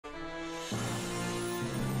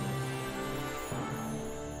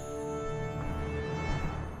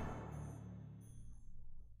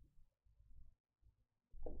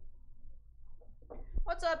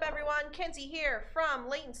up, everyone? Kenzie here from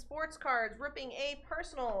Layton Sports Cards, ripping a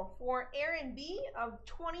personal for Aaron B of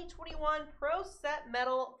 2021 Pro Set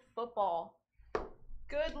Metal Football.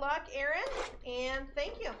 Good luck, Aaron, and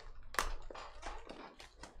thank you.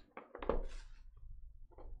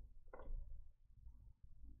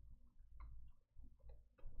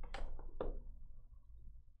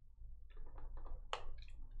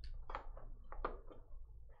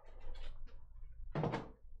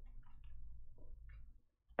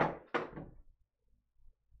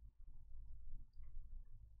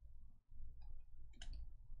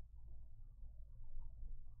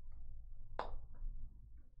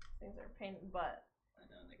 Things are a pain in the butt. I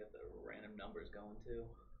know, and they got the random numbers going too.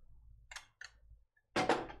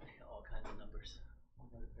 All kinds of numbers. All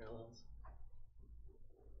kinds of parallels.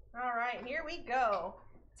 All right, here we go.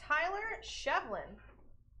 Tyler Shevlin.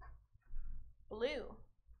 Blue.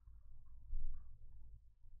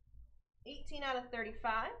 18 out of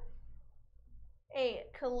 35. A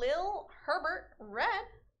Khalil Herbert. Red.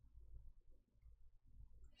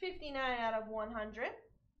 59 out of 100.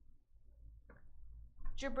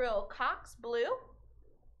 Jabril Cox, blue.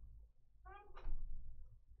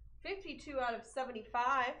 52 out of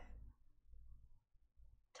 75.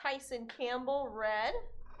 Tyson Campbell, red.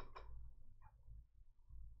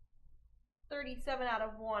 37 out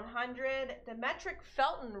of 100. Demetric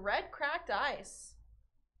Felton, red cracked ice.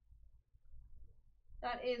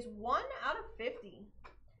 That is 1 out of 50.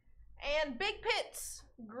 And Big Pits,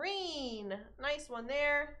 green. Nice one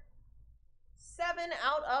there. 7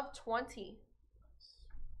 out of 20.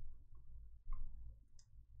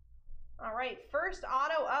 All right, first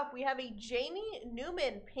auto up, we have a Jamie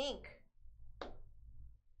Newman pink.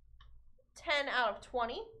 10 out of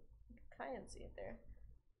 20. Kind of see it there.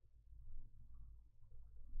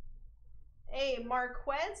 A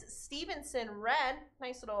Marquez Stevenson red.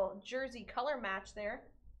 Nice little jersey color match there.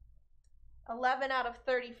 11 out of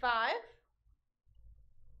 35.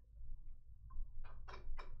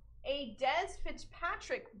 A Des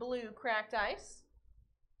Fitzpatrick blue cracked ice.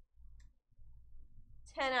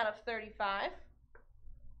 10 out of 35.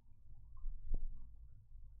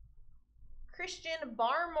 Christian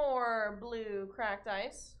Barmore blue cracked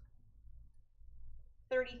ice.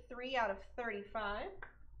 33 out of 35.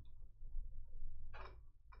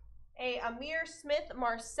 A Amir Smith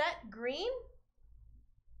Marset green.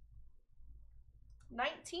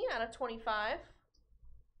 19 out of 25.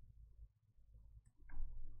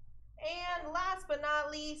 And last but not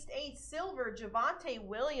least, a silver Javonte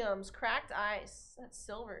Williams cracked ice. That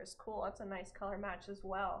silver is cool. That's a nice color match as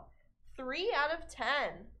well. 3 out of 10.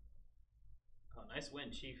 Oh, nice win,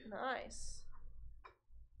 Chief. Nice.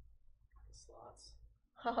 The slots.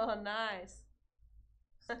 Oh, nice.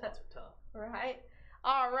 Slots are tough. Right.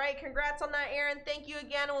 All right. Congrats on that, Aaron. Thank you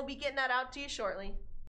again. We'll be getting that out to you shortly.